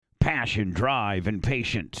passion, drive, and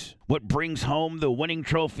patience. What brings home the winning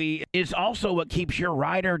trophy is also what keeps your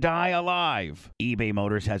ride or die alive. eBay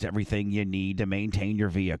Motors has everything you need to maintain your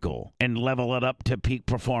vehicle and level it up to peak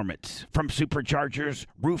performance. From superchargers,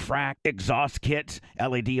 roof rack, exhaust kits,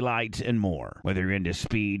 LED lights, and more. Whether you're into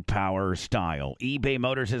speed, power, or style, eBay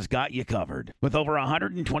Motors has got you covered. With over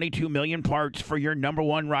 122 million parts for your number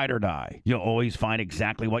one ride or die, you'll always find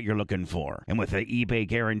exactly what you're looking for. And with the eBay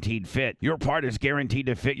Guaranteed Fit, your part is guaranteed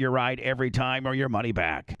to fit your ride every time or your money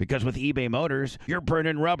back. Because with eBay Motors, you're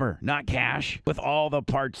burning rubber, not cash, with all the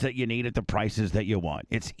parts that you need at the prices that you want.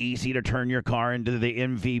 It's easy to turn your car into the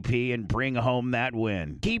MVP and bring home that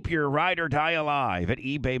win. Keep your ride or die alive at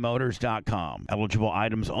ebaymotors.com. Eligible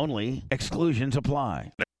items only. Exclusions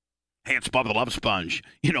apply. Hey, it's Bubba the Love Sponge.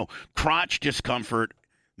 You know, crotch discomfort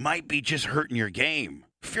might be just hurting your game.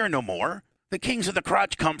 Fear no more. The kings of the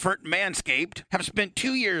crotch comfort, Manscaped, have spent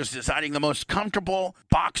 2 years designing the most comfortable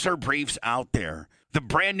boxer briefs out there. The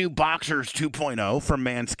brand new Boxers 2.0 from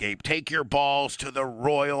Manscaped take your balls to the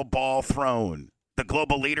royal ball throne. The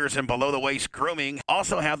global leaders in below-the-waist grooming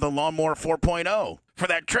also have the Lawnmower 4.0 for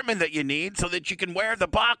that trimming that you need so that you can wear the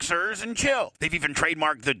boxers and chill. They've even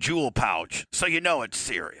trademarked the Jewel Pouch, so you know it's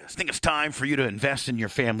serious. I think it's time for you to invest in your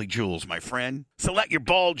family jewels, my friend. So let your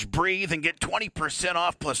bulge breathe and get 20%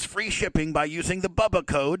 off plus free shipping by using the Bubba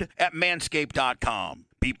code at manscaped.com.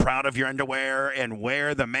 Be proud of your underwear and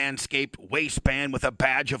wear the Manscaped waistband with a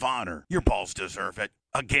badge of honor. Your balls deserve it.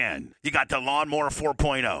 Again, you got the Lawnmower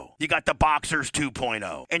 4.0, you got the Boxers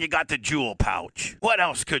 2.0, and you got the Jewel Pouch. What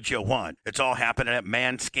else could you want? It's all happening at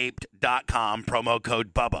manscaped.com, promo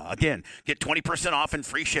code BUBBA. Again, get 20% off and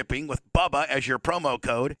free shipping with BUBBA as your promo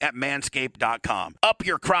code at manscaped.com. Up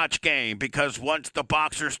your crotch game, because once the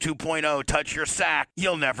Boxers 2.0 touch your sack,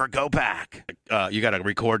 you'll never go back. You got to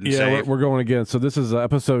record and save. We're going again. So this is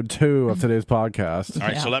episode 2 of today's podcast. All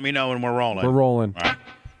right, so let me know when we're rolling. We're rolling. All right.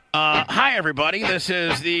 Hi, everybody. This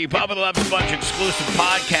is the Bubba the Love Sponge exclusive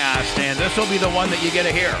podcast, and this will be the one that you get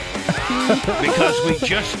to hear. Because we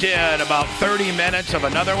just did about 30 minutes of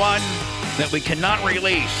another one that we cannot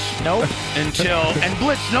release. Nope. And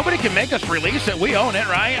Blitz, nobody can make us release it. We own it,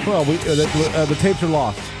 right? Well, the tapes are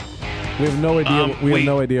lost. We have no idea. We have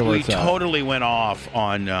no idea where it's at. We totally went off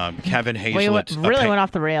on Kevin Hazlett's. We really went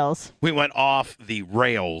off the rails. We went off the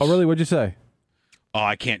rails. Oh, really? What'd you say? Oh,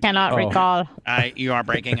 I can't. Cannot recall. You are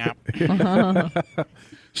breaking up.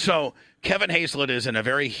 So Kevin Hazlett is in a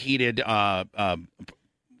very heated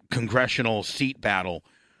congressional seat battle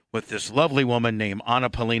with this lovely woman named Anna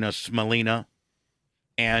Paulina Smolina,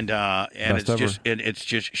 and it's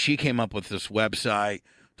just she came up with this website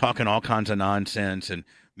talking all kinds of nonsense and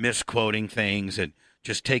misquoting things and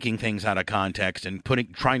just taking things out of context and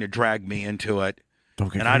trying to drag me into it.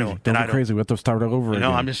 Don't get crazy. We have to start over again.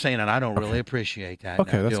 No, I'm just saying, and I don't really appreciate that.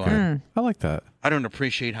 Okay, that's good. I like that. I don't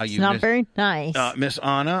appreciate how you. It's not very nice, Miss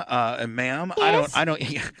Anna, ma'am. Yes? I don't.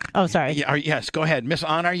 Oh, sorry. Yes, go ahead, Miss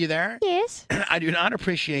Anna. Are you there? Yes. I do not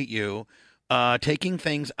appreciate you taking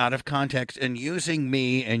things out of context and using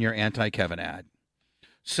me in your anti-Kevin ad.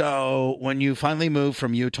 So when you finally move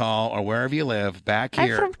from Utah or wherever you live back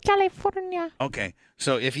here, I'm from California. Okay,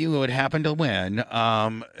 so if you would happen to win,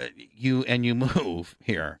 you move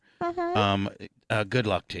here, good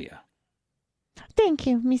luck to you. Thank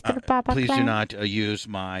you, Mr. Papa. Please Clown. do not use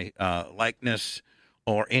my likeness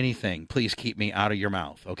or anything. Please keep me out of your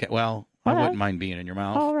mouth. Okay. Well, I wouldn't mind being in your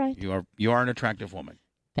mouth. All right. You are an attractive woman.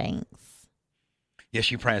 Thanks.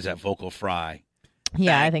 Yes, you probably has that vocal fry.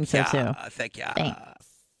 Yeah, I think so too. Thank you.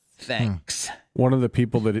 Thanks. One of the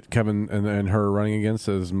people that Kevin and her are running against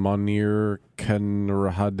is Monir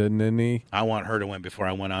Kenrahadanini. I want her to win before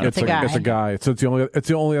I went on. It's a guy. So it's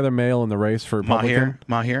the only other male in the race for Republican.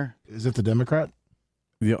 Mahir? Is it the Democrat?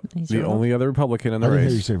 The only other Republican in the race. I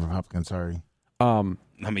didn't race. hear you say Republican. Sorry. I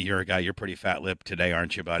mean, you're a guy. You're pretty fat-lipped today,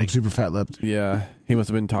 aren't you, buddy? I'm super fat-lipped. Yeah, he must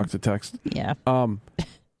have been talked to text. Yeah. The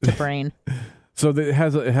brain. So it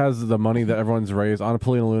has the money that everyone's raised. Anna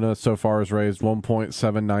Paulina Luna so far has raised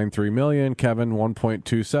 $1.793 million. Kevin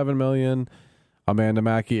 $1.27 million. Amanda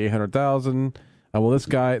Mackey $800,000. Well, this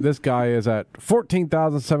guy is at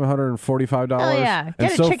 $14,745. Oh yeah,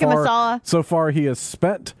 get a chicken masala. So far, he has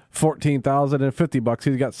spent $14,050.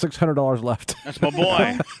 He's got $600 left. That's my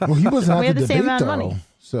boy. Well, he wasn't at the same debate amount of though. money.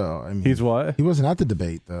 So I mean, He's what? He wasn't at the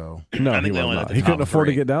debate though. No, he was not. He couldn't afford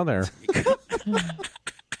to get down there.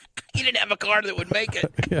 He didn't have a car that would make it.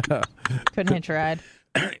 Yeah. Couldn't hitch a ride.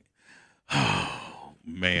 Oh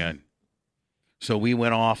man! So we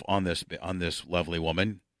went off on this lovely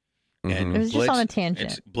woman, and It was just on a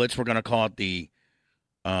tangent. Blitz. We're going to call it the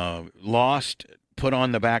lost put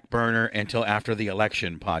on the back burner until after the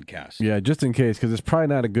election podcast. Yeah, just in case, because it's probably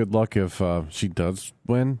not a good look if she does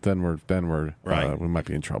win. Then we're Right. We might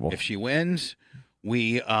be in trouble. If she wins,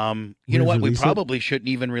 we you know what? We probably shouldn't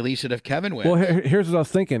even release it if Kevin wins. Well, here's what I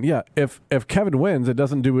was thinking. Yeah, if Kevin wins, it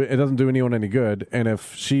doesn't do anyone any good, and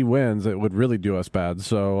if she wins, it would really do us bad.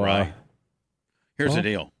 So right. Here's the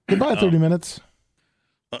deal. Goodbye, 30 minutes.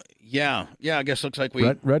 Yeah. I guess looks like we.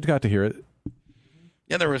 Red got to hear it.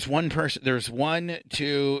 Yeah, there was one person. There's 1,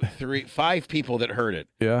 2, 3, 5 people that heard it.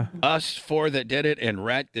 Yeah. Us 4 that did it, and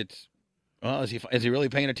Rhett. That's. Well, is he really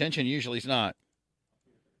paying attention? Usually he's not.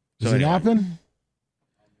 Is he napping?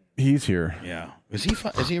 He's here. Yeah. Is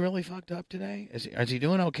he really fucked up today? Is he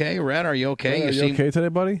doing okay? Rhett, are you okay? Are you okay today,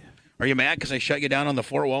 buddy? Are you mad because I shut you down on the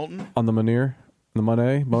Fort Walton? On the Monet?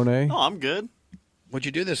 Monet? Oh, I'm good. What'd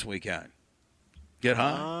you do this weekend? Get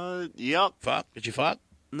high? Yep. Fuck? Did you fuck?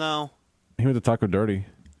 No. He went to Taco Dirty.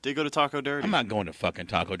 Did go to Taco Dirty. I'm not going to fucking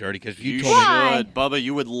Taco Dirty because You told me. should. Bubba,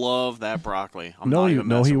 you would love that broccoli. No, he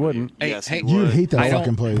with wouldn't. You. Hey, Yes, hey, he You'd would. hate that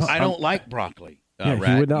fucking place. I don't like broccoli. Yeah, he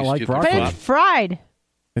Rhett, would not you like stupid broccoli. But fuck. it's fried.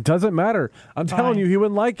 It doesn't matter. I'm telling you, he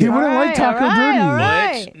wouldn't like it. He wouldn't like Taco Dirty. All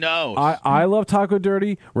right. Blitz knows. I love Taco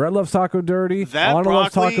Dirty. Red loves Taco Dirty. That Anna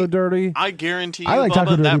loves broccoli, Taco Dirty. I guarantee you, I like Bubba, Taco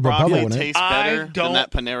Dirty, that but Bubba broccoli wouldn't. tastes I better don't- than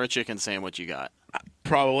that Panera chicken sandwich you got.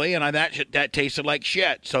 Probably, and that tasted like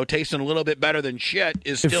shit. So tasting a little bit better than shit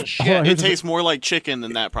is still hold on, shit. here's It the tastes more like chicken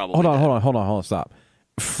than that probably. Hold did. on. Stop.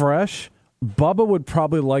 Fresh. Bubba would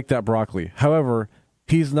probably like that broccoli. However,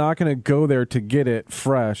 he's not going to go there to get it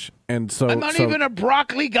fresh, and so I'm not even a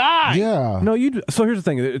broccoli guy. Yeah. No, you. So here's the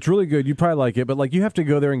thing: it's really good. You probably like it, but like you have to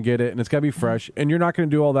go there and get it, and it's got to be fresh. And you're not going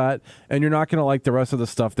to do all that, and you're not going to like the rest of the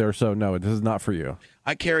stuff there. So no, this is not for you.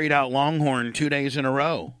 I carried out Longhorn 2 days in a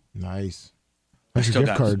row. Nice. Bunch of still gift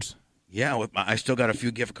got- cards. Yeah, I still got a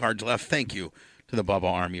few gift cards left. Thank you to the Bubba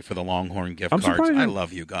Army for the Longhorn gift I'm cards. surprised I you-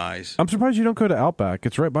 love you guys. I'm surprised you don't go to Outback.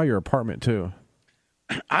 It's right by your apartment too.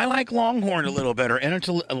 I like Longhorn a little better, and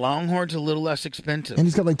Longhorn's a little less expensive. And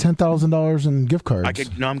he's got like $10,000 in gift cards.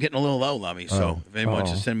 I'm getting a little low, Lummy. So if anyone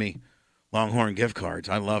wants to send me Longhorn gift cards,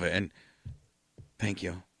 I love it. And thank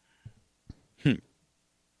you.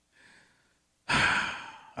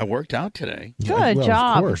 I worked out today, Good Well, of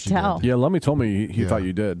job. course you Tell. did. Yeah, let me told me he Yeah. thought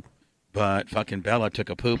you did but fucking Bella took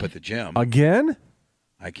a poop at the gym. again.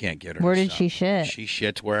 I can't get her. Where to did stop. she shit? She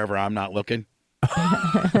shits wherever I'm not looking.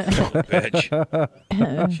 Bitch.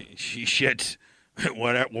 She shits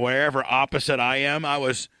wherever opposite I am. I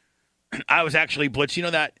was actually Blitz. You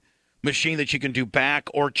know that machine that you can do back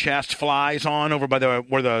or chest flies on over by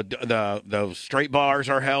where the straight bars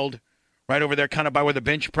are held, right over there, kind of by where the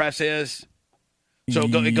bench press is. So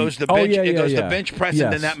it goes the bench. It goes the bench press,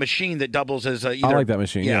 and then that machine that doubles as either. I like that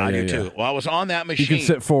machine. Yeah, Yeah, I yeah, do too. yeah. Well, I was on that You machine. can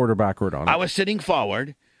sit forward or backward on it. I was sitting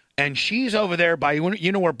forward, and she's over there by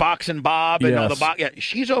where Boxing Bob and all the Yes. yeah,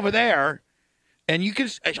 she's over there, and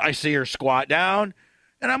I see her squat down,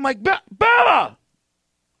 and I'm like, Bella,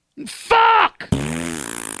 fuck.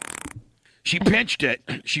 She pinched it.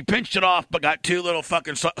 She pinched it off, but got 2 little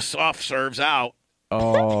fucking soft serves out.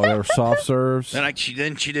 Oh, they're soft serves. Then she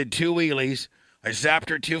did 2 wheelies. I zapped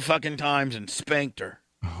her 2 fucking times and spanked her.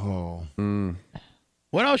 Oh.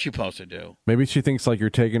 What else you supposed to do? Maybe she thinks like you're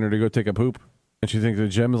taking her to go take a poop, and she thinks the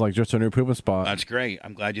gym is like just a new pooping spot. That's great.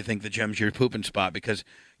 I'm glad you think the gym's your pooping spot because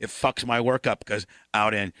it fucks my work up because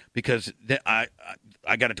I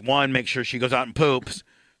got to 1, make sure she goes out and poops,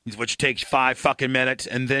 which takes 5 fucking minutes,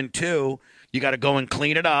 and then 2, you got to go and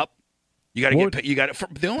clean it up. You got to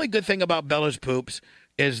the only good thing about Bella's poops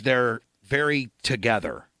is they're very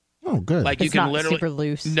together. Oh, good. Like It's you can not literally super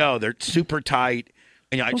loose. No, they're super tight.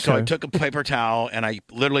 And so I Okay. took a paper towel and I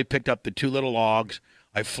literally picked up the 2 little logs.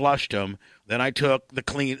 I flushed them. Then I took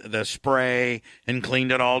the spray and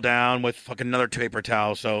cleaned it all down with fucking another paper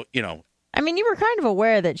towel. So I mean, you were kind of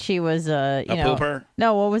aware that she was a pooper.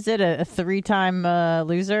 No, what was it? A 3-time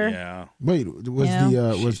loser? Yeah, Wait,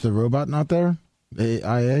 was the robot not there?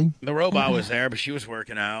 IA? the robot was there, but she was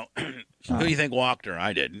working out. Who do you think walked her?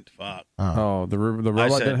 I didn't. Fuck. Oh, the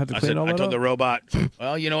robot didn't have to clean all I that told up? the robot.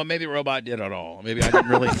 Well, you know what? Maybe the robot did it all. Maybe I didn't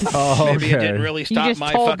really. Oh, Maybe it okay. didn't really stop just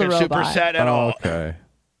my told the fucking robot. superset at all. Okay.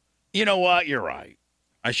 You know what? You're right.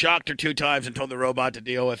 I shocked her 2 times and told the robot to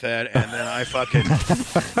deal with it, and then I fucking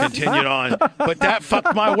continued on. But that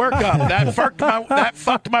fucked my work up. That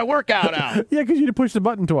fucked my workout out. Yeah, because you had to push the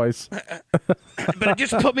button twice. But it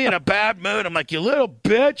just put me in a bad mood. I'm like, you little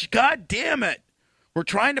bitch. God damn it. We're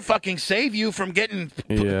trying to fucking save you from getting.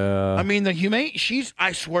 Yeah. I mean,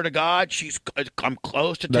 I swear to God, I'm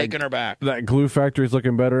close to taking her back. That glue factory's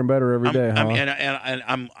looking better and better every day, huh?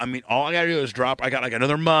 I mean, all I got to do is drop. I got like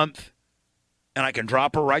another month. and I can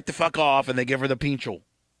drop her right the fuck off, and they give her the pinchel,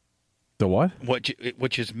 The what?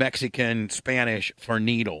 which is Mexican Spanish for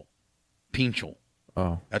needle. Pinchel.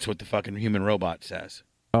 Oh. That's what the fucking human robot says.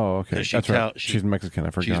 Oh, okay. Does she That's tell- right. she- She's Mexican. I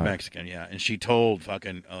forgot. She's Mexican, yeah. And she told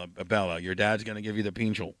fucking Bella, your dad's going to give you the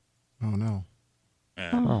pinchel. Oh no.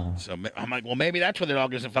 And Oh. So I'm like, well, maybe that's why the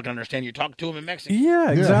dog doesn't fucking understand. You talk to him in Mexican.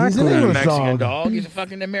 Yeah, he's exactly. an He's not a English Mexican dog. dog. He's a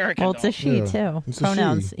fucking American Well, it's a dog. she Yeah. too. It's a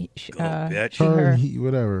Pronouns. Little bitch. She, Her, her. he,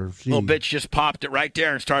 whatever. She. Little bitch just popped it right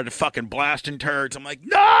there and started fucking blasting turds. I'm like,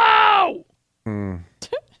 no! Mm.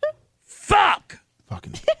 Fuck!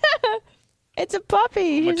 Fucking. It's a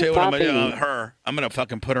puppy. I'm gonna She's tell a you what I'm puppy. gonna do. I'm gonna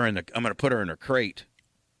fucking put her in her crate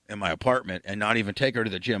in my apartment and not even take her to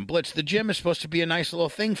the gym. Blitz, the gym is supposed to be a nice little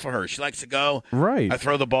thing for her. She likes to go. Right. I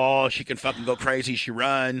throw the ball. She can fucking go crazy. She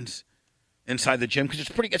runs inside the gym because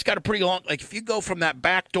it's got a pretty long. Like if you go from that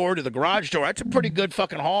back door to the garage door, that's a pretty good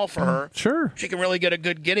fucking haul for her. Sure. She can really get a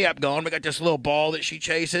good giddy up going. We got this little ball that she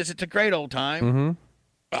chases. It's a great old time.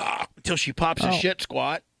 Mm-hmm. Until she pops a Oh. shit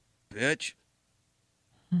squat, bitch.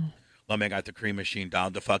 Let me got the cream machine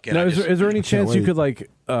dialed the fuck in. Now, I is just- there any chance you wait. could like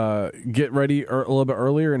get ready a little bit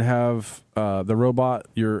earlier and have the robot,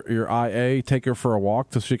 your IA, take her for a walk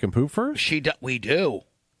so she can poop first? we do.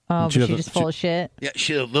 Oh, but She she's doesn't- just full of shit. Yeah,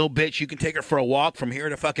 she's a little bitch. You can take her for a walk from here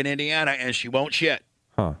to fucking Indiana, and she won't shit.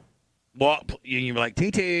 Huh. Walk, you're like,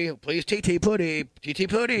 TT, please, TT Pooty, TT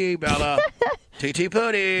Pooty, Bella, TT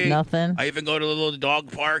Pooty. Nothing. I even go to the little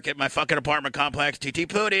dog park at my fucking apartment complex, TT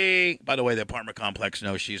Pooty. By the way, the apartment complex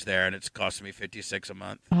knows she's there, and it's costing me $56 a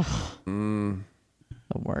month.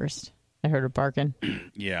 The worst. I heard her barking.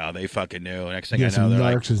 Yeah, they fucking knew. Next thing Get I know, some they're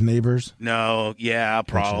like, narcs as neighbors. no, yeah,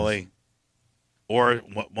 probably. Or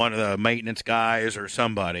one of the maintenance guys or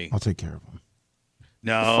somebody. I'll take care of them.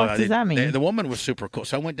 No, The fuck does that mean? The woman was super cool.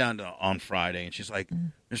 So I went down on Friday, and she's like,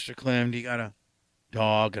 "Mr. Clem, do you got a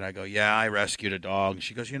dog?" And I go, "Yeah, I rescued a dog." And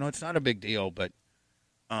she goes, "It's not a big deal, but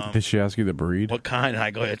Did she ask you the breed? what kind?" And I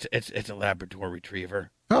go, "It's a Labrador Retriever."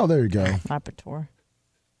 Oh, there you go. Labrador.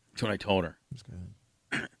 That's what I told her.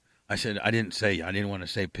 I said I didn't want to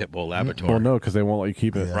say pit bull Labrador. Well, no, because they won't let you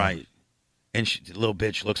keep it. Yeah. Right. And the little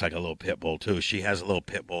bitch looks like a little pit bull too. She has a little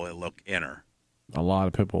pit bull look in her. A lot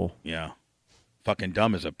of pit bull. Yeah. Fucking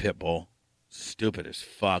dumb as a pit bull. Stupid as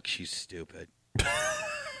fuck. She's stupid.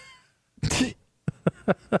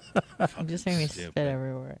 You just made me Stupid. spit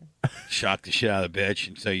everywhere. Shock the shit out of the bitch.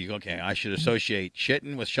 And so you go, okay, I should associate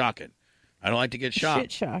shitting with shocking. I don't like to get shocked.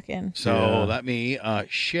 Shit shocking. So Yeah. let me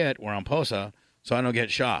shit where I'm posa so I don't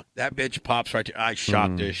get shocked. That bitch pops right there. I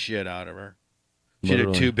shocked the shit out of her. She did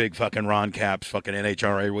Literally. 2 big fucking Ron Caps, fucking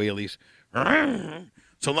NHRA wheelies.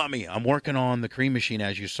 So let me, I'm working on the cream machine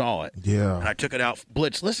as you saw it. And Yeah. I took it out.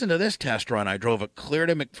 Blitz, listen to this test run. I drove it clear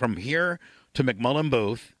to from here to McMullen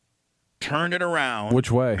Booth, turned it around.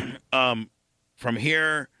 Which way? From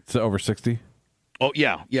here, It's over 60. oh,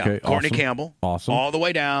 yeah. Okay, Courtney awesome. Campbell. Awesome. All the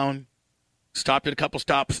way down. Stopped at a couple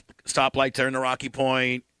stoplights there in the Rocky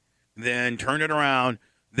Point. Then turned it around.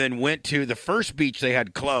 Then went to the first beach they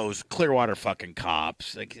had closed. Clearwater fucking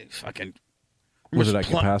cops. Like fucking. Was it at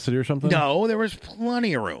capacity or something? No, there was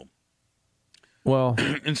plenty of room. Well,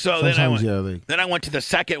 And so then I Sometimes, went. Then I went to the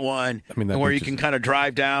second one, I mean, that where beach you can is- kind of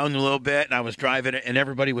drive down a little bit. And I was driving it, and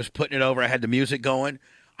everybody was putting it over. I had the music going.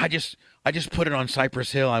 I just put it on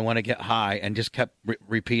Cypress Hill. I want to get high, and just kept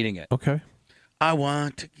repeating it. okay. I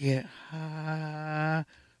want to get high,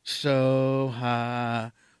 so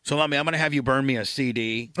high. So I'm going to have you burn me a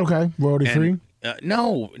CD. Okay. Royalty And- free.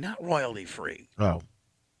 No, not royalty free. Oh.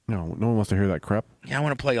 No one wants to hear that crap. Yeah, I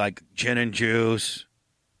want to play like Gin and Juice.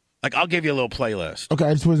 Like I'll give you a little playlist. Okay.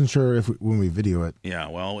 I just wasn't sure if when we video it. Yeah,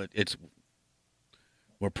 well, it's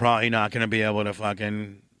we're probably not going to be able to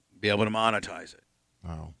monetize it.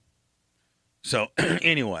 Oh. So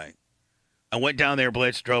anyway, I went down there,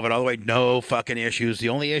 Blitz, drove it all the way, no fucking issues. The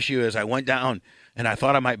only issue is I went down and I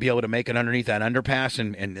thought I might be able to make it underneath that underpass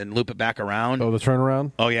and loop it back around. Oh, the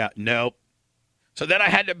turnaround? Oh yeah, nope. So then I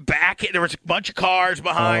had to back it. There was a bunch of cars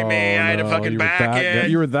behind me. I had to fucking back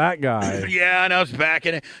it. You were that guy. Yeah, and I was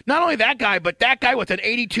backing it. Not only that guy, but that guy with an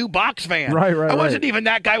 82 box van. Right. I wasn't even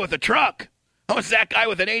that guy with a truck. I was that guy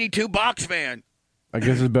with an 82 box van. I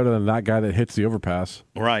guess it's better than that guy that hits the overpass.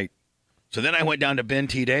 Right. So then I went down to Ben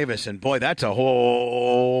T. Davis, and boy, that's a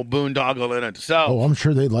whole boondoggle in itself. Oh, I'm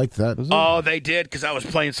sure they liked that. Oh, they did, because I was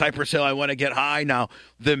playing Cypress Hill. I want to get high. Now,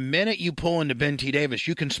 the minute you pull into Ben T. Davis,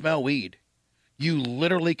 you can smell weed. You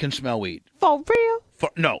literally can smell weed. For real?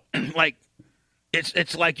 No, like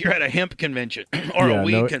it's like you're at a hemp convention or Yeah, a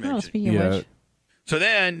weed no, Oh, convention. speaking Yeah. of which. So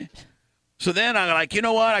then I'm like, you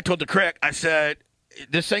know what? I told the crick, I said,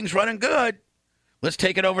 this thing's running good. Let's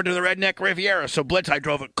take it over to the Redneck Riviera. So, Blitz, I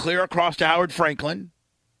drove it clear across to Howard Franklin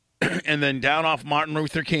and then down off Martin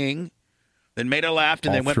Luther King, then made a left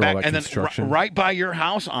and All then went through all back. that And then construction. right by your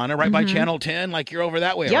house, Anna, right by Channel 10, like you're over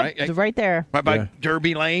that way, Yep, right? right there. Right by Yeah.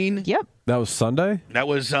 Derby Lane. Yep. That was Sunday? That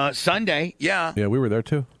was Sunday, yeah. Yeah, we were there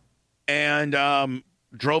too. And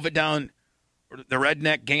drove it down the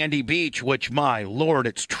Redneck Gandy Beach, which, my Lord,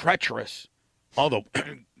 it's treacherous. Although,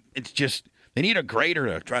 it's just, they need a grader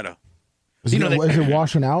to try to. Is, You know, is it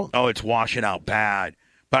washing out? Oh, it's washing out bad.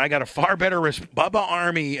 But I got a far better Bubba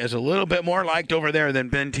Army is a little bit more liked over there than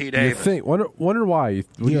Ben T. You Davis. think? Wonder why? You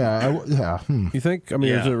Yeah. You think? I mean,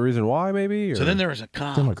 is Yeah. there a reason why? Maybe. Or? So then there was a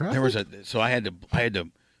cop. Demographic? There was so I had the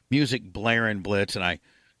music blaring, Blitz, and I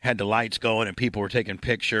had the lights going, and people were taking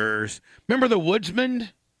pictures. Remember the woodsman?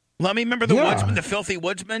 Let me remember the Yeah. woodsman, the filthy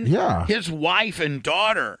woodsman. Yeah. His wife and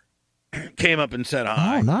daughter came up and said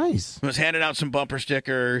hi. Oh, nice. Was handing out some bumper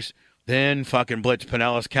stickers. Then fucking Blitz,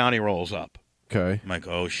 Pinellas County rolls up. Okay. I'm like,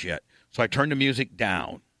 oh shit. So I turned the music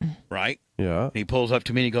down, right? Yeah. And he pulls up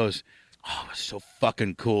to me and he goes, oh, it's so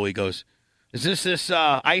fucking cool. He goes, is this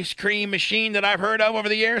ice cream machine that I've heard of over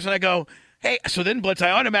the years? And I go, hey, so then Blitz,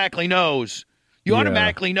 I automatically knows. You Yeah.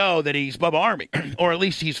 automatically know that he's Bubba Army, or at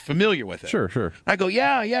least he's familiar with it. Sure. I go,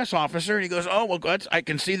 yes, officer. And he goes, oh, well, I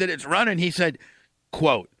can see that it's running. He said,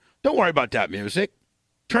 quote, don't worry about that music.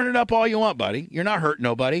 Turn it up all you want, buddy. You're not hurting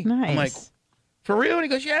nobody. Nice. I'm like, for real? And he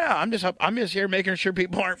goes, yeah, I'm just here making sure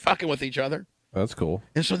people aren't fucking with each other. That's cool.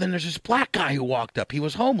 And so then there's this black guy who walked up. He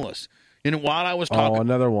was homeless. And while I was Oh, talking,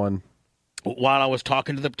 another one.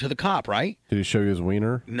 to the cop, right? Did he show you his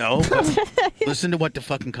wiener? No. But listen to what the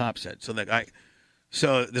fucking cop said.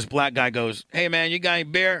 So this black guy goes, hey man, you got any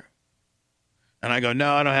beer? And I go,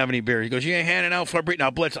 no, I don't have any beer. He goes, you ain't handing out for now,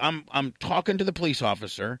 Blitz. I'm talking to the police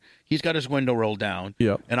officer. He's got his window rolled down.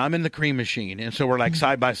 Yep. And I'm in the cream machine. And so we're like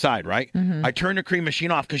side by side, right? I turn the cream machine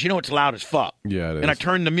off because you know it's loud as fuck. Yeah, it is. And I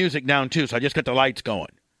turned the music down too, so I just got the lights going.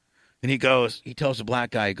 And he tells the black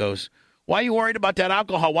guy, he goes, why are you worried about that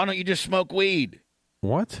alcohol? Why don't you just smoke weed?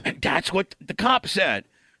 What? And that's what the cop said.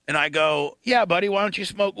 And I go, yeah, buddy, why don't you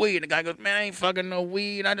smoke weed? And the guy goes, man, I ain't fucking no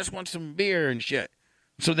weed. I just want some beer and shit.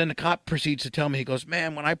 So then the cop proceeds to tell me, he goes,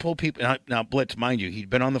 man, when I pull people, now Blitz, mind you, he'd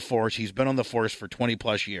been on the force. He's been on the force for 20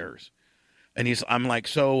 plus years. And I'm like,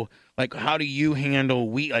 so, like, how do you handle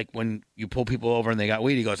weed? Like when you pull people over and they got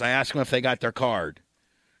weed, he goes, I ask them if they got their card.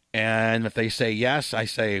 And if they say yes, I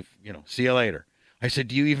say, see you later. I said,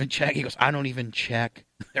 do you even check? He goes, I don't even check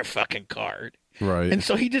their fucking card. Right. And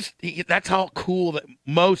so that's how cool that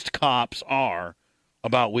most cops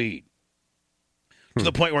about weed. To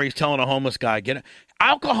the point where he's telling a homeless guy,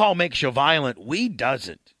 alcohol makes you violent. Weed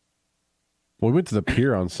doesn't. We went to the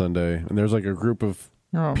pier on Sunday, and there's like a group of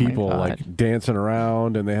Oh, my people God. like dancing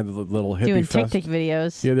around, and they had the little hippie Doing fest. TikTok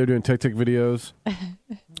videos. Yeah, they're doing TikTok videos,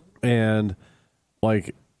 and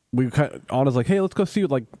like Anna's like, hey, let's go see,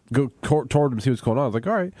 like, go toward them, see what's going on. I was like,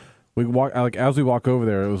 all right. We walk, like, as we walk over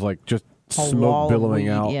there, it was like just wall smoke of billowing weed,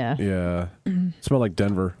 out. yeah. Smelled like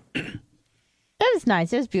Denver. That was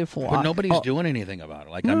nice. It was a beautiful walk. But nobody's doing anything about it.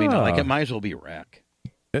 Like, I mean, No. like, it might as well be a wreck.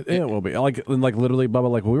 It will be like literally, Bubba.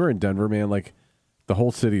 Like when we were in Denver, man. Like the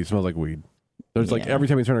whole city smells like weed. There's like Yeah. every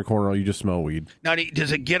time you turn a corner, you just smell weed. Now,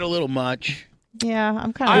 does it get a little much? Yeah,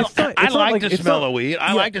 I'm kind I of. It's not like like- the it's smell not- of weed. I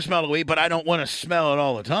yeah. like the smell of weed, but I don't want to smell it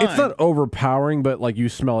all the time. It's not overpowering, but like you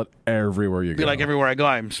smell it everywhere you Be go. like everywhere I go,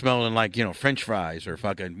 I'm smelling like, French fries or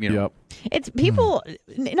fucking, Yep. It's people.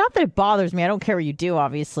 Not that it bothers me. I don't care what you do,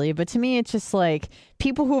 obviously, but to me, it's just like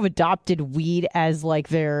people who have adopted weed as like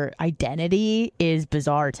their identity is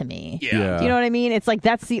bizarre to me. Yeah. Do you know what I mean? It's like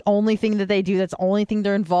that's the only thing that they do. That's the only thing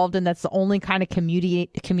they're involved in. That's the only kind of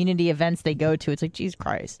community events they go to. It's like, Jesus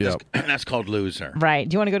Christ. Yep. That's called loser. Right.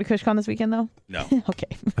 Do you want to go to KushCon this weekend, though? No,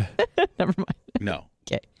 Okay. Never mind. no.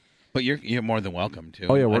 Okay. But you're more than welcome to.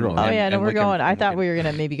 Oh, yeah, we're going. Oh, yeah. No, and we're we can- going. I and thought can- we were going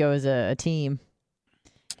to maybe go as a team.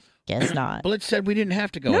 Guess not. Well, it said we didn't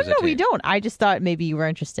have to go. No, as a we team. don't. I just thought maybe you were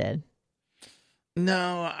interested.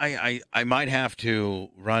 No, I might have to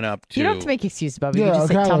run up to. You don't have to make excuses, Bubba. You Yeah, can just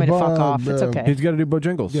say, tell me to fuck Caleb, off. It's okay. He's got to do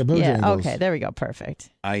Bojangles. Yeah, Yeah, Bojangles. okay. There we go. Perfect.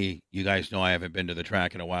 You guys know I haven't been to the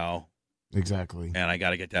track in a while, Exactly. and I got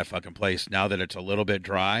to get that fucking place now that it's a little bit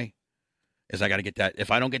dry. I got to get that.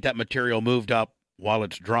 If I don't get that material moved up while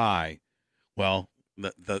it's dry, well,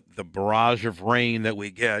 the barrage of rain that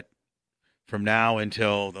we get from now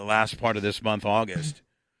until the last part of this month, August,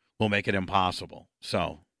 will make it impossible.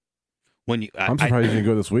 So when I'm surprised you didn't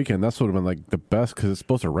go this weekend. That's would have been like the best because it's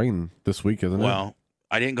supposed to rain this week, isn't it? well,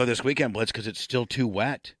 I didn't go this weekend, Blitz, because it's still too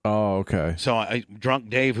wet. Oh, okay. So drunk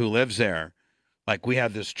Dave, who lives there, Like we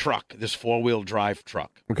have this truck, this 4-wheel drive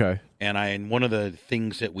truck. Okay. And one of the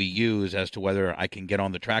things that we use as to whether I can get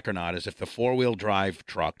on the track or not is if the 4-wheel drive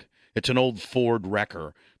truck, it's an old Ford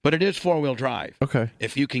Wrecker, but it is 4-wheel drive. Okay.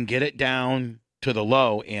 If you can get it down to the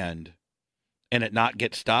low end and it not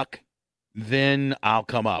get stuck, then I'll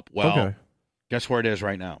come up. Well, Okay. guess where it is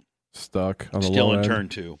right now? Stuck on the Still low in end. turn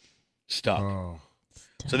 2. Stuck. Oh.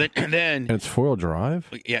 So then, And it's 4-wheel drive?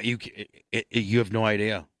 yeah, you have no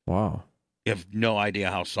idea. Wow. You have no idea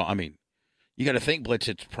how soft. I mean, you got to think, Blitz,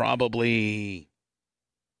 it's probably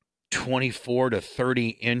 24 to 30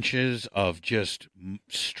 inches of just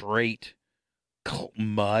straight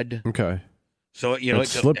mud. Okay. So, you know,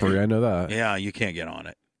 It's slippery. I know that. Yeah, you can't get on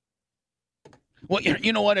it. Well,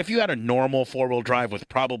 you know what? If you had a normal 4-wheel drive with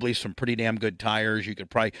probably some pretty damn good tires, you could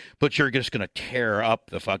probably, but you're just going to tear up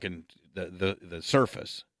the fucking, the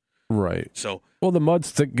surface. Right. So, Well, the mud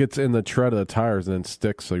gets in the tread of the tires and then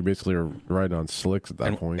sticks, so you basically are riding on slicks at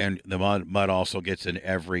that point. and the mud also gets in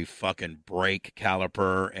every fucking brake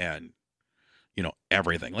caliper and, you know,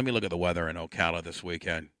 everything. Let me look at the weather in Ocala this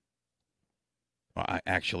weekend. Well,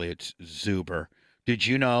 actually, it's Zuber. Did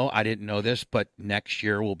you know? I didn't know this, but next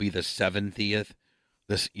year will be the 70th.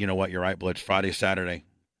 This, you know what? You're right, Blitz. Friday, Saturday,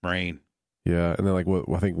 rain. Yeah, and then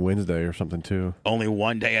I think Wednesday or something too. Only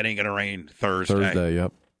one day it ain't gonna rain. Thursday,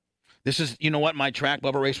 yep. This is, you know what? My track,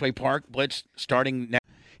 Bubba Raceway Park, Blitz, starting next.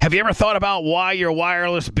 Have you ever thought about why your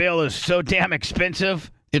wireless bill is so damn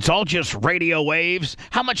expensive? It's all just radio waves.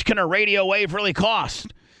 How much can a radio wave really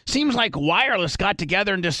cost? Seems like wireless got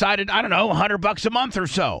together and decided, I don't know, $100 a month or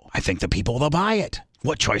so. I think the people will buy it.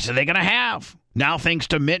 What choice are they going to have? Now, thanks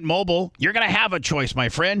to Mint Mobile, you're going to have a choice, my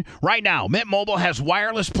friend. Right now, Mint Mobile has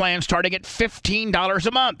wireless plans starting at $15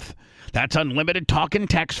 a month. That's unlimited talk and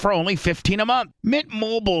text for only $15 a month. Mint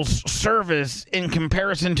Mobile's service, in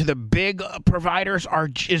comparison to the big providers,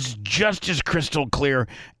 is just as crystal clear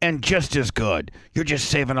and just as good. You're just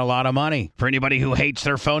saving a lot of money. For anybody who hates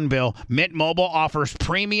their phone bill, Mint Mobile offers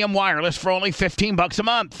premium wireless for only $15 a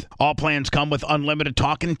month. All plans come with unlimited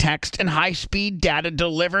talk and text and high-speed data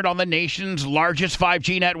delivered on the nation's largest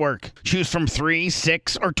 5G network. Choose from 3,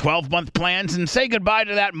 6, or 12-month plans and say goodbye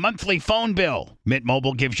to that monthly phone bill. Mint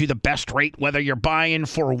Mobile gives you the best rate whether you're buying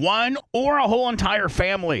for one or a whole entire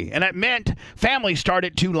family. And at Mint, families start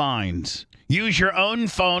at 2 lines. Use your own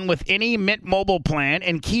phone with any Mint Mobile plan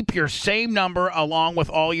and keep your same number along with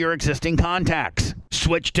all your existing contacts.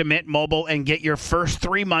 Switch to Mint Mobile and get your first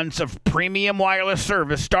 3 months of premium wireless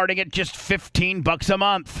service starting at just $15 a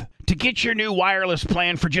month. To get your new wireless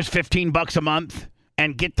plan for just $15 a month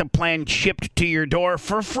and get the plan shipped to your door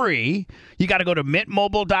for free, you got to go to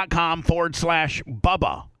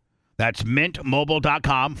mintmobile.com/Bubba. That's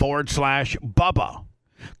mintmobile.com/Bubba.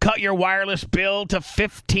 Cut your wireless bill to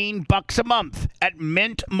 $15 a month at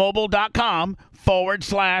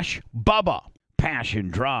mintmobile.com/Bubba. Passion,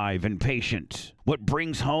 drive, and patience. What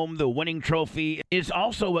brings home the winning trophy is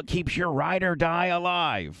also what keeps your ride or die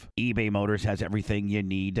alive. eBay Motors has everything you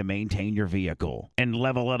need to maintain your vehicle and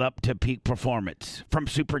level it up to peak performance. From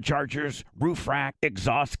superchargers, roof rack,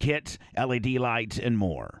 exhaust kits, LED lights, and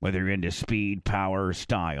more. Whether you're into speed, power, or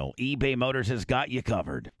style, eBay Motors has got you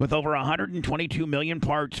covered. With over 122 million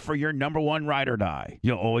parts for your number one ride or die,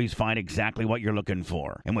 you'll always find exactly what you're looking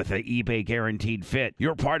for. And with the eBay Guaranteed Fit,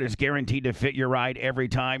 your part is guaranteed to fit your ride every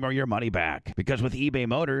time or your money back. Because with eBay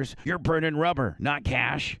Motors, you're burning rubber, not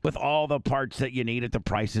cash, with all the parts that you need at the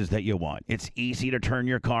prices that you want. It's easy to turn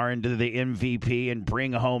your car into the MVP and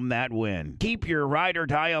bring home that win. Keep your ride or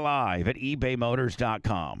die alive at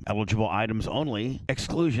ebaymotors.com. Eligible items only.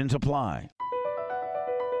 Exclusions apply.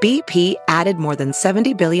 BP added more than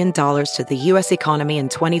 $70 billion to the U.S. economy in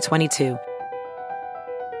 2022.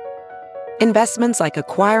 Investments like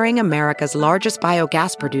acquiring America's largest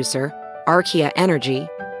biogas producer, Archaea Energy,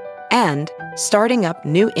 and starting up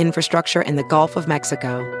new infrastructure in the Gulf of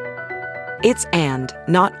Mexico. It's and,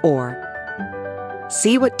 not or.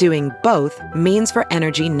 See what doing both means for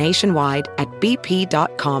energy nationwide at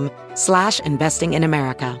bp.com/investing in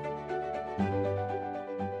America.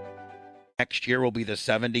 Next year will be the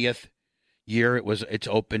 70th year. It's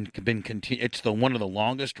one of the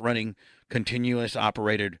longest running continuous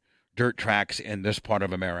operated dirt tracks in this part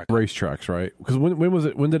of America. Racetracks, right? Because when was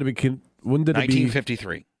it? When did it begin? When did it be?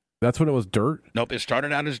 1953. That's when it was dirt? Nope, it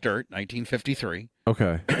started out as dirt, 1953.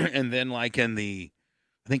 Okay. And then like in the,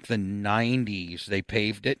 I think the 90s, they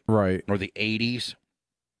paved it. Right. Or the 80s.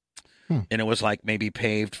 And it was like maybe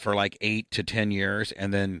paved for like 8 to 10 years.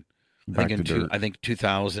 And then Back to dirt. I think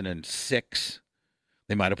 2006,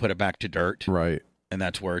 they might have put it back to dirt. Right. And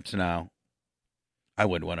that's where it's now. I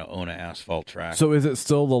wouldn't want to own an asphalt track. So is it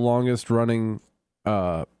still the longest running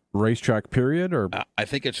racetrack period, or I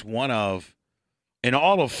think it's one of, in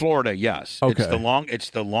all of Florida, yes. Okay. It's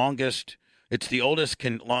the longest, it's the oldest,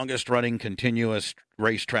 longest running continuous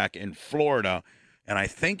racetrack in Florida. And I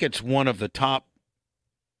think it's one of the top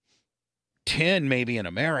 10 maybe in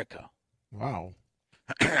America. Wow.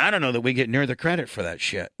 I don't know that we get near the credit for that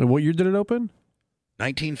shit. and what year did it open?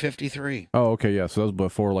 1953. Oh, okay, yeah. So that was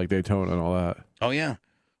before like Daytona and all that. Oh yeah,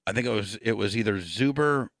 I think it was either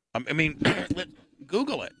Zuber. I mean,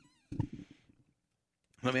 Google it.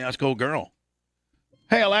 Let me ask old girl.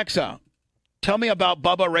 Hey Alexa, tell me about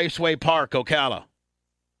Bubba Raceway Park, Ocala.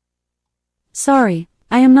 Sorry,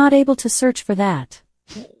 I am not able to search for that.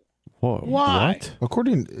 Whoa, Why? What?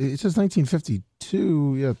 According, it says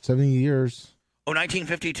 1952. Yeah, 70 years. Oh,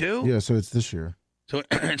 1952? Yeah, so it's this year. So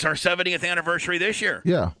it's our 70th anniversary this year.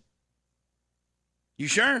 Yeah, You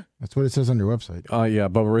sure? that's what it says on your website. Yeah,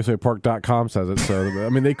 BubbaRacewayPark.com says it. So I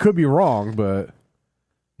mean, they could be wrong, but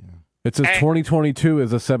it says Hey. 2022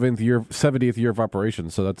 is the 70th year of operation.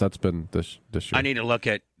 So that's been this year. I need to look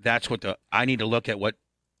at I need to look at what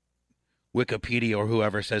Wikipedia or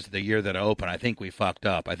whoever says the year that I opened. I think we fucked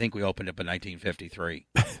up. I think we opened up in 1953.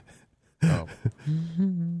 Oh,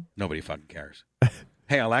 Nobody fucking cares.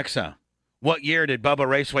 Hey Alexa, what year did Bubba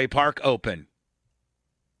Raceway Park open?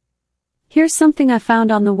 Here's something I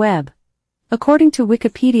found on the web. According to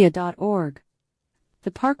Wikipedia.org,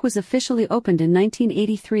 the park was officially opened in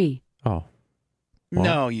 1983. Oh, Well-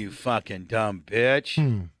 No, you fucking dumb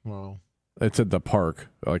bitch. well, it said the park.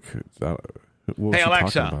 Like, what was Hey, she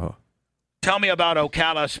Alexa. talking about? Tell me about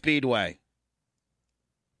Ocala Speedway.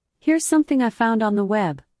 Here's something I found on the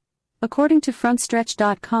web. According to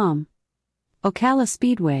FrontStretch.com, Ocala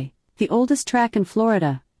Speedway, the oldest track in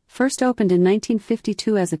Florida, first opened in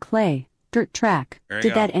 1952 as a clay, dirt track. There you Did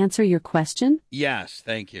go. that answer your question? Yes,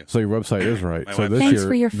 thank you. So your website is right. My So website. this Thanks year,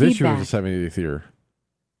 for your this year feedback. was the 70th year.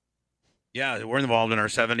 Yeah, we're involved in our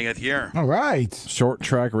 70th year. all right. Short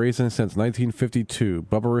track racing since 1952.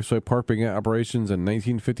 Bubba Raceway Park began operations in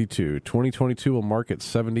 1952. 2022 will mark its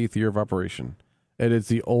 70th year of operation. It is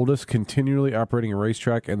the oldest continually operating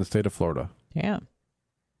racetrack in the state of Florida. Yeah.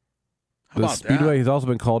 How The about Speedway that? has also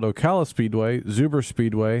been called Ocala Speedway, Zuber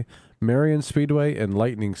Speedway, Marion Speedway, and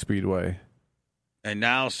Lightning Speedway. And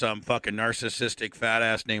now some fucking narcissistic fat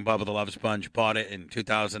ass named Bubba the Love Sponge bought it in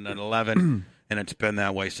 2011, and it's been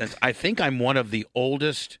that way since. I think I'm one of the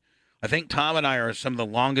oldest. I think Tom and I are some of the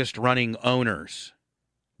longest running owners.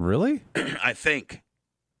 Really? I think.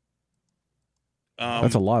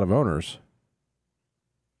 That's a lot of owners.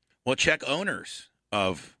 Well, check owners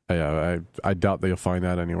of. Yeah, I doubt they'll find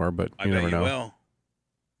that anywhere, but I you bet never you know. will.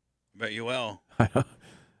 I bet you will.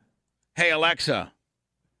 Hey, Alexa,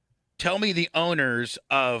 tell me the owners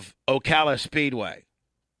of Ocala Speedway.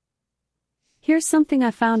 Here's something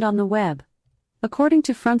I found on the web. According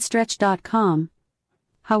to FrontStretch.com,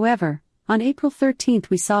 however, on April 13th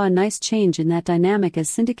we saw a nice change in that dynamic as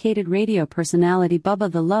syndicated radio personality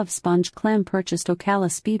Bubba the Love Sponge Clem purchased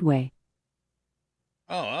Ocala Speedway.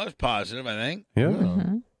 Oh, that was positive, I think. Yeah.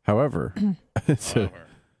 Mm-hmm. However, it's a-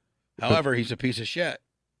 However, he's a piece of shit.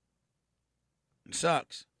 It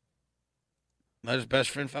sucks. Let his best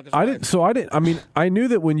friend fuck his I wife. didn't. So I didn't. I mean, I knew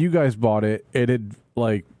that when you guys bought it, it had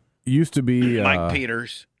like used to be Mike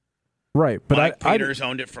Peters. right? But Mike I Peters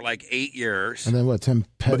owned it for like 8 years. And then what? Tim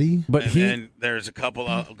Petty. but and he then there's a couple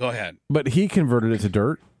of. Go ahead. but he converted it to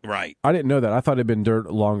dirt. Right. I didn't know that. I thought it'd been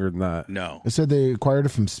dirt longer than that. No. It said they acquired it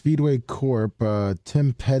from Speedway Corp.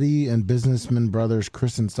 Tim Petty and businessman brothers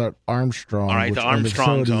Chris and Scott Armstrong. All right, which the owned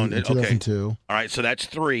Armstrongs facility owned in it. Okay. 2002. All right, so that's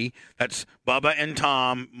 3. That's Bubba and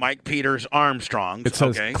Tom, Mike Peters, Armstrongs. It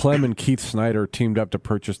says okay. Clem and Keith Snyder teamed up to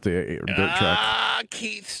purchase the dirt track. Ah,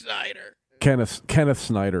 Keith Snyder. Kenneth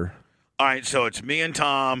Snyder. All right, so it's me and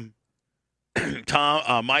Tom,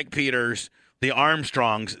 Mike Peters, the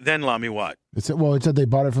Armstrongs. Then let me what? It said they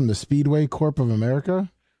bought it from the Speedway Corp of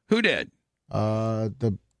America. Who did?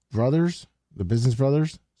 The brothers, the business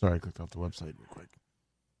brothers. Sorry, I clicked off the website real quick.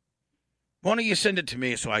 Why don't you send it to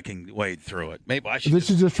me so I can wade through it? Maybe I should. This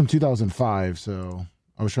is just from 2005, so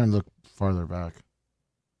I was trying to look farther back.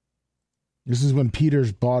 This is when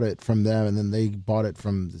Peters bought it from them, and then they bought it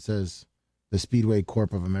from, it says, the Speedway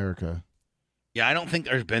Corp of America. Yeah, I don't think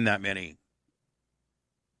there's been that many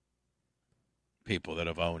people that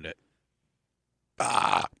have owned it.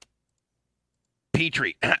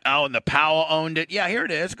 Petrie. Oh, and the Powell owned it. Yeah, here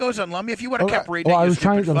it is. It goes on Lummy. If you would have kept reading, I you was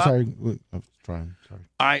trying. stupid I'm fuck. sorry. I was trying. Sorry.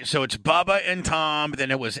 All right, so it's Bubba and Tom.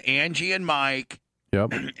 Then it was Angie and Mike,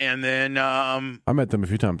 Yep. and then I met them a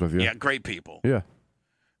few times with you. yeah, great people. Yeah.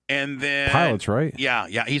 And then Pilots, right? Yeah,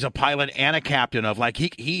 he's a pilot and a captain of like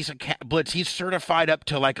he's a Blitz. He's certified up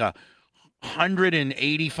to like a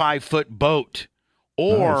 185-foot boat,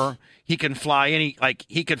 or Nice. he can fly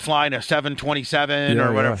he could fly in a 727 Yeah,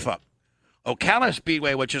 or whatever. yeah. Fuck. Ocala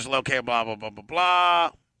Speedway, which is located, blah blah blah blah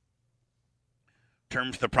blah.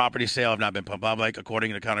 Terms of the property sale have not been public, according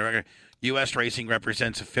to the county record. U.S. Racing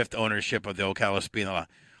represents the fifth ownership of the Ocala Speedway.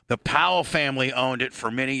 The Powell family owned it for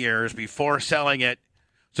many years before selling it.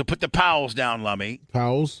 So put the Powells down, Lummy.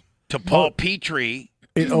 Powell's. To Paul Petrie.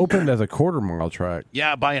 It opened as a quarter-mile track.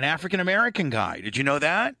 Yeah, by an African-American guy. Did you know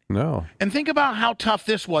that? No. And think about how tough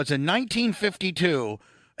this was in 1952.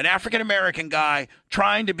 An African-American guy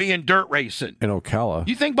trying to be in dirt racing. In Ocala.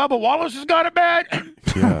 You think Bubba Wallace has got it bad?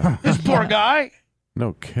 Yeah. This poor guy.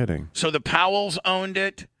 No kidding. So the Powells owned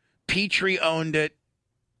it. Petrie owned it.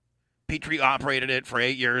 Petrie operated it for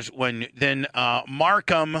 8 years. Then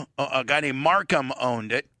Markham, a guy named Markham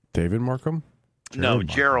owned it. David Markham? No,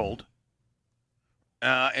 Gerald.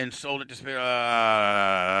 And sold it to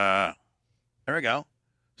there we go.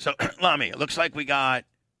 So, Lummy, it looks like we got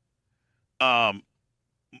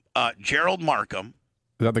Gerald Markham,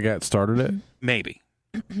 Is that the guy that started it? maybe.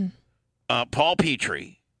 Paul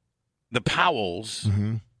Petrie, the Powells.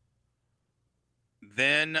 Mm-hmm.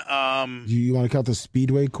 Then You want to count the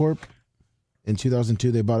Speedway Corp? In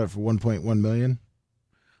 2002, they bought it for $1.1 million.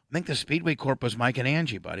 I think the Speedway Corp was Mike and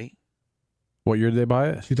Angie, buddy. What year did they buy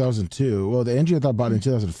it? 2002. Well, the Angie I thought bought it in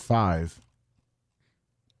 2005.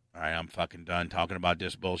 All right, I'm fucking done talking about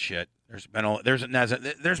this bullshit. There's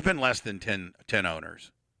been less than 10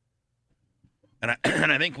 owners. And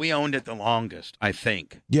I think we owned it the longest, I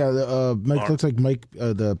think. Yeah, Mike looks like Mike,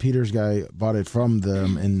 the Peters guy, bought it from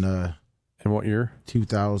them in In what year?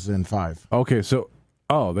 2005. Okay, so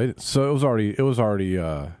it was already it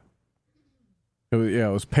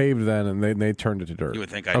was paved then, and they turned it to dirt. You would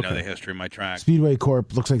think I'd know the history of my track. Speedway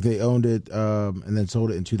Corp looks like they owned it and then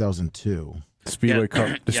sold it in 2002. Speedway Yeah.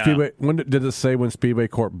 Corp. The Yeah. Speedway. When did it say when Speedway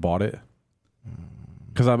Corp bought it?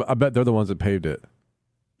 Because I bet they're the ones that paved it.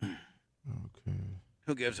 Okay.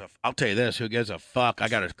 Who gives a? I'll tell you this. Who gives a fuck? I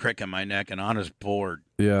got a crick in my neck and Anna's bored.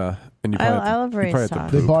 Yeah, and you I probably love race have to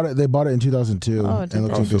talk. They poop. bought it in 2002 Oh, and it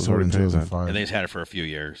looks Oh, like so they it's sold it in already paved then. 2005. And they've had it for a few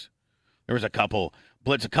years. There was a couple.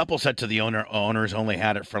 Blitz. A couple said to the owners only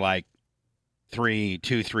had it for like 3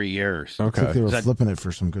 years. Looks like Okay, they were Is that- flipping it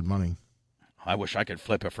for some good money. I wish I could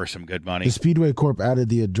flip it for some good money. The Speedway Corp added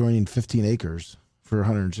the adjoining 15 acres for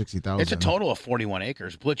 160,000. It's a total of 41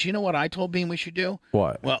 acres. Blitz, you know what I told Bean we should do?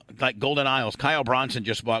 what? Well, like Golden Isles. Kyle Bronson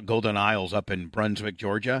just bought Golden Isles up in Brunswick,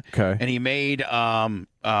 Georgia, Okay, and he made an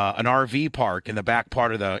RV park in the back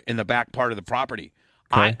part of the property.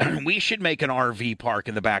 Okay. We should make an RV park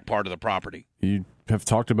in the back part of the property. you have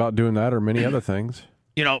talked about doing that or many other things.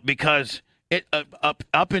 You know, because it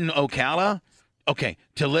up in Ocala. Okay,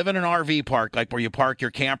 to live in an RV park, like where you park your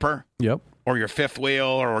camper Yep. or your fifth wheel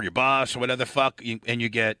or your bus or whatever the fuck, and you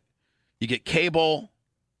get cable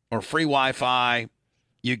or free Wi-Fi,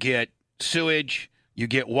 you get sewage, you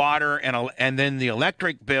get water, and then the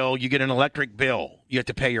electric bill. You get an electric bill. You have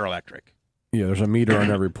to pay your electric. Yeah, there's a meter on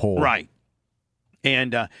every pole. Right.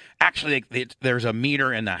 And actually, there's a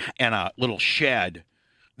meter and a little shed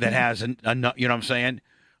that has you know what I'm saying?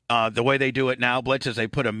 The way they do it now, Blitz, is they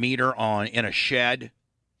put a meter in a shed,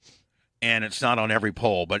 and it's not on every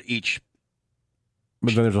pole, but each.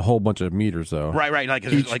 But then there's a whole bunch of meters though. Right. Like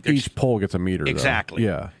there's Each pole gets a meter. though. Exactly.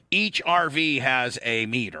 Yeah. Each RV has a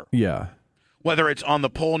meter, Yeah. whether it's on the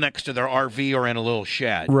pole next to their RV or in a little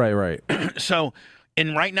shed. Right. So,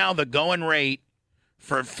 and right now the going rate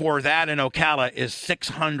for that in Ocala is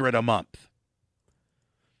 $600 a month.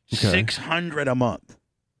 Okay. $600 a month.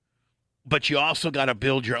 But you also got to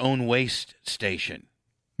build your own waste station.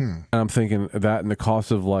 And I'm thinking that and the cost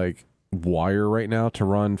of like wire right now to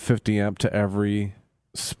run 50 amp to every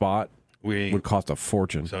spot would cost a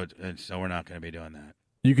fortune. So we're not going to be doing that.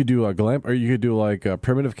 You could do a glamp, or you could do like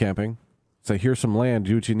primitive camping. Say, here's some land.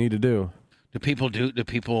 Do what you need to do. Do people?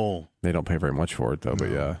 They don't pay very much for it though, but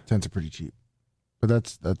yeah. Tents are pretty cheap. But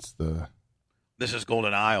that's the This is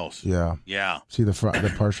Golden Isles. yeah. Yeah. See the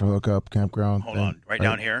partial hookup campground. Hold thing? on. Right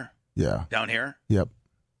down here. Yeah. Down here. Yep.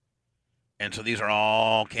 And so these are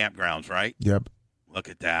all campgrounds, right? Yep. Look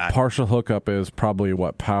at that. Partial hookup is probably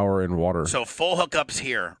what, power and water. So full hookups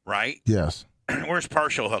here, right? Yes. Where's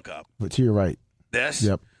partial hookup? But to your right. This?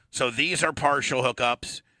 Yep. So these are partial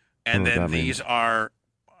hookups, and I don't know then what that these are,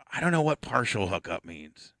 I don't know what partial hookup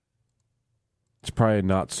means. It's probably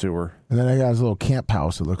not sewer. And then I got his little camp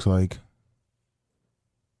house, it looks like.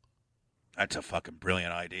 That's a fucking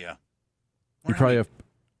brilliant idea. You probably have.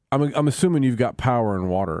 I'm assuming you've got power and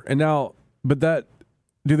water. And now, but that,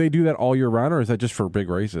 do they do that all year round, or is that just for big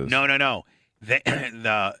races? No.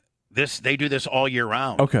 They do this all year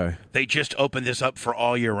round. Okay. They just opened this up for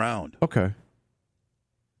all year round. Okay.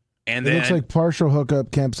 And It then, looks like partial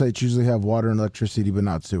hookup campsites usually have water and electricity, but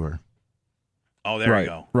not sewer. oh, there right. you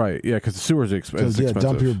go. Right. Yeah, because the sewer's So expensive.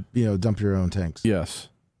 yeah, dump your own tanks. Yes.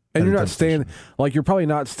 And At you're a not dump staying station. like you're probably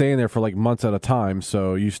not staying there for like months at a time.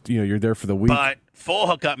 So you're there for the week. But full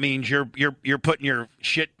hookup means you're putting your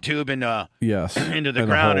shit tube into yes. into the In a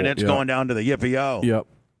ground hole, and it's yeah. going down to the yippee-yo. Yep.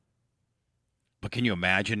 But can you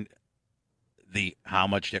imagine how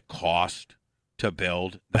much it cost to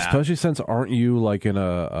build that? Especially since aren't you like in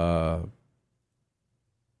a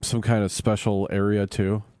some kind of special area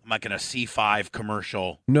too? Like in a C5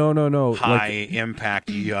 commercial, No. high impact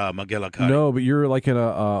McGillicuddy. No, but you're like in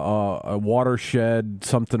a watershed,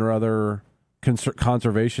 something or other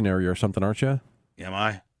conservation area or something, aren't you? Am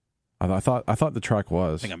I? I thought the track I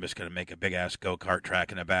was. think I'm just going to make a big ass go-kart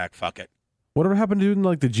track in the back. Fuck it. Whatever happened to doing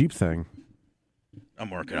like the Jeep thing? I'm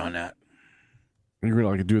working on that. You're gonna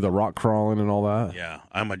like do the rock crawling and all that. Yeah,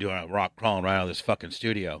 I'm going to do a rock crawling right out of this fucking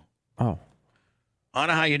studio. Oh,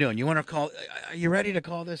 Anna, how you doing? You want to call? Are you ready to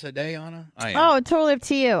call this a day, Anna? I am. Oh, totally up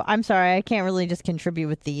to you. I'm sorry, I can't really just contribute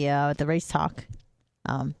with the race talk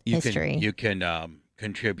history. You can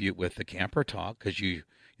contribute with the camper talk because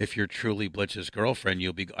if you're truly Blitz's girlfriend,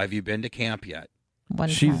 you'll be. Have you been to camp yet? One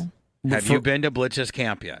she's- time. Have you been to Blitz's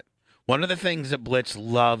camp yet? One of the things that Blitz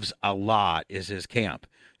loves a lot is his camp,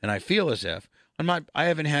 and I feel as if I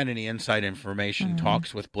haven't had any inside information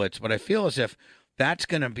talks with Blitz, but I feel as if that's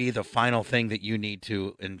going to be the final thing that you need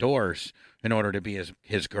to endorse in order to be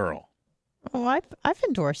his girl. Oh, I've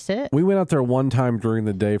endorsed it. We went out there one time during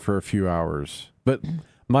the day for a few hours, but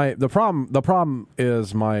the problem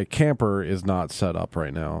is my camper is not set up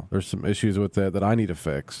right now. There's some issues with it that I need to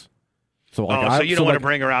fix. So like, so you don't want to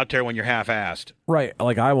bring her out there when you're half-assed, right?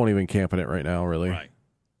 Like I won't even camp in it right now, really. right?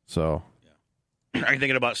 So Are you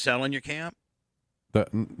thinking about selling your camp?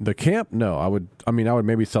 the camp, no, I would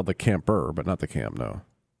maybe sell the camper, but not the camp. No,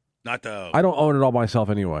 Not the. I don't own it all myself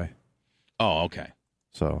anyway. Oh, okay.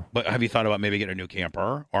 So But have you thought about maybe getting a new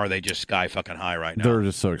camper, or are they just sky fucking high right now? they're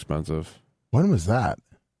just so expensive. When was that?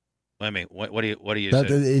 Let me. What do you That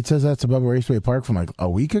say? it says that's above Raceway Park from like a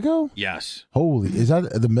week ago. Yes. Holy, is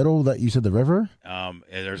that the middle that you said the river?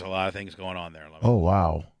 There's a lot of things going on there. Oh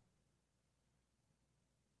wow.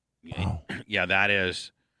 Wow. Yeah, that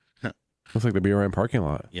is. Looks like the BRM parking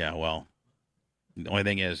lot. Yeah, well, the only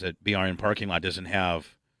thing is that BRN parking lot doesn't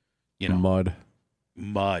have, Mud.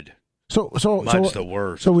 mud. So Mud's the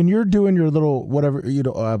worst. So when you're doing your little whatever,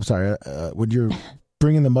 I'm sorry, when you're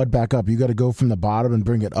bringing the mud back up, you got to go from the bottom and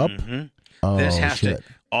bring it up. Mhm. Oh This has shit!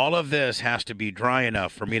 all of this has to be dry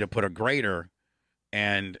enough for me to put a grader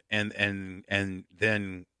and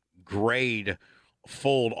then grade,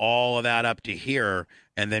 fold all of that up to here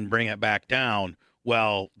and then bring it back down.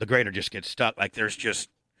 Well, the grader just gets stuck. Like this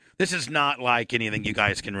is not like anything you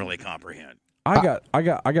guys can really comprehend. I got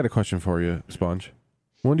a question for you, Sponge.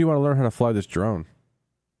 When do you want to learn how to fly this drone?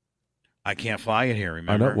 I can't fly it here,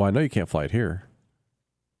 remember? I know you can't fly it here.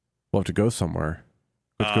 We'll have to go somewhere.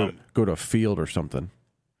 Let's go to a field or something.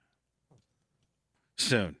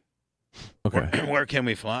 Soon. Okay. Where can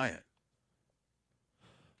we fly it?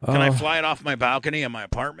 Can I fly it off my balcony in my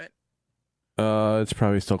apartment? It's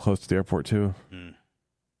probably still close to the airport too.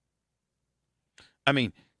 I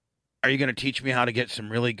mean, are you going to teach me how to get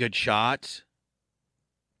some really good shots?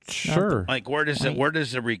 Sure. Like where does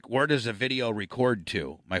the video record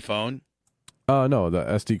to? My phone? No, the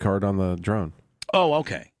SD card on the drone. Oh,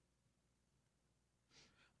 okay.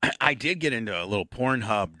 I did get into a little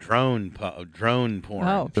Pornhub drone porn.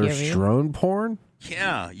 Oh, There's period. drone porn?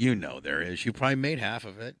 Yeah, there is. You probably made half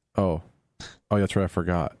of it. Oh, that's right. I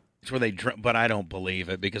forgot. It's where they, but I don't believe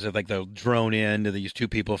it because of like the drone into these two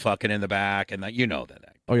people fucking in the back, and that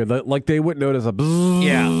that. Oh yeah, like they wouldn't notice a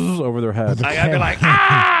bzzz over their head. I'd be like,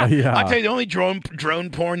 ah! Yeah. I'll tell you, the only drone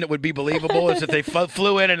porn that would be believable is if they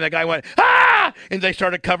flew in and the guy went, ah! And they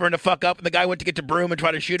started covering the fuck up, and the guy went to get the broom and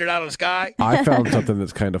try to shoot it out of the sky. I found something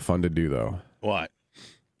that's kind of fun to do though. What?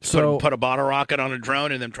 So Put a bottle rocket on a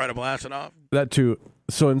drone and then try to blast it off? that too.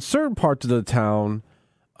 So in certain parts of the town,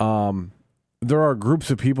 there are groups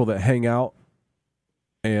of people that hang out,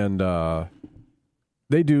 and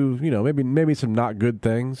they do, maybe some not good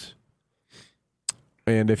things.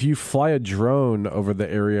 And if you fly a drone over the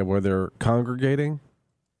area where they're congregating,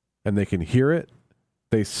 and they can hear it,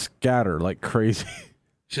 they scatter like crazy.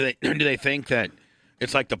 So do they think that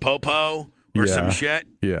it's like the popo or Yeah. some shit?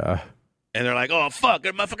 Yeah. And they're like, oh, fuck,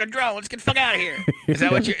 a motherfucking drone. Let's get the fuck out of here. Is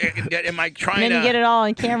that what am I trying And then to? you get it all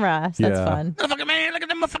on camera. So that's Yeah. fun. Motherfucking man, look at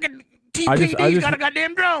them motherfucking I TPD's just- got a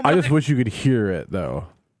goddamn drone. I just wish you could hear it though.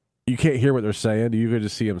 you can't hear what they're saying. You could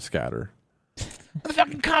just see them scatter. The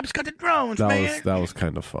fucking cops got the drones, That man. was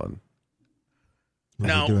kind of fun. Was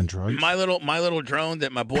Now, he doing drugs? my little drone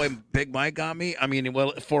that my boy Big Mike got me. I mean,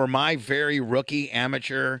 well, for my very rookie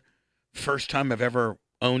amateur, first time I've ever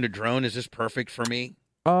owned a drone, is this perfect for me?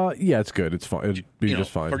 Yeah, it's good. It's fine. It'd be You know,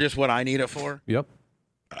 just fine. for just what I need it for. Yep.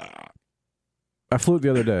 I flew it the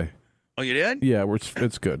other day. Oh, you did? Yeah,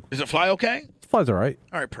 it's good. Does it fly okay? It flies all right.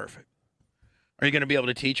 All right, perfect. Are you going to be able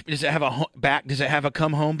to teach? Does it have a back? Does it have a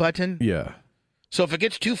come home button? Yeah. So if it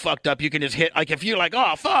gets too fucked up, you can just hit. Like if you're like,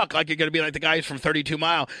 oh fuck, like you're going to be like the guys from 32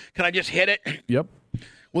 Mile. Can I just hit it? Yep.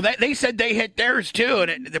 Well, they said they hit theirs too,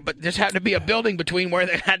 and but this happened to be a building between where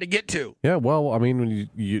they had to get to. Yeah. Well, I mean,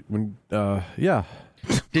 yeah.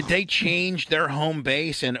 Did they change their home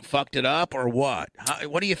base and it fucked it up, or what?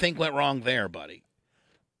 What do you think went wrong there, buddy?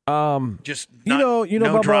 Just You know,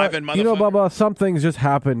 no Bubba, driving, motherfucker. Bubba, some things just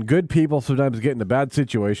happen. Good people sometimes get into bad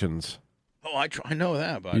situations. Oh, I know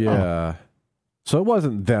that, buddy. Yeah. So it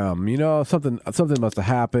wasn't them. Something must have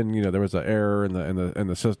happened. There was an error in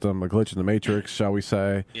the system, a glitch in the matrix, shall we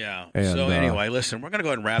say? Yeah. And, so anyway, listen, we're gonna go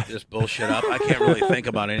ahead and wrap this bullshit up. I can't really think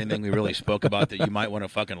about anything we really spoke about that you might want to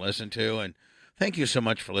fucking listen to. And thank you so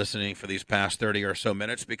much for listening for these past 30 or so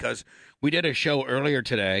minutes, because we did a show earlier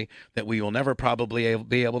today that we will never probably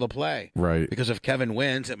be able to play. Right. Because if Kevin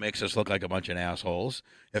wins, it makes us look like a bunch of assholes.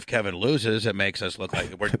 If Kevin loses, it makes us look like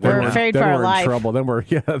we're afraid for our we're life. in trouble. Then we're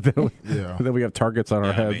then we have targets on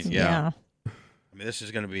our heads. I mean, this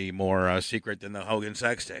is going to be more secret than the Hogan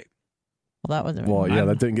sex tape. Well, that wasn't. Well, yeah,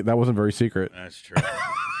 that wasn't very secret. That's true.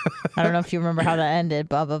 I don't know if you remember how that ended,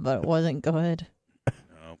 Bubba, but it wasn't good.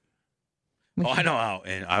 Oh, I know how,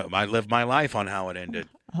 and I lived my life on how it ended.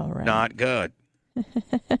 All right. Not good.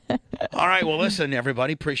 All right, well, listen,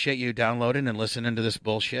 everybody, appreciate you downloading and listening to this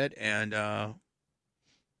bullshit, and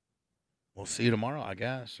we'll see you tomorrow, I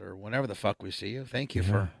guess, or whenever the fuck we see you. Thank you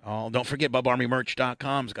for all. Don't forget,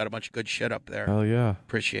 BubArmyMerch.com's got a bunch of good shit up there. Hell yeah.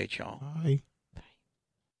 Appreciate y'all. Bye.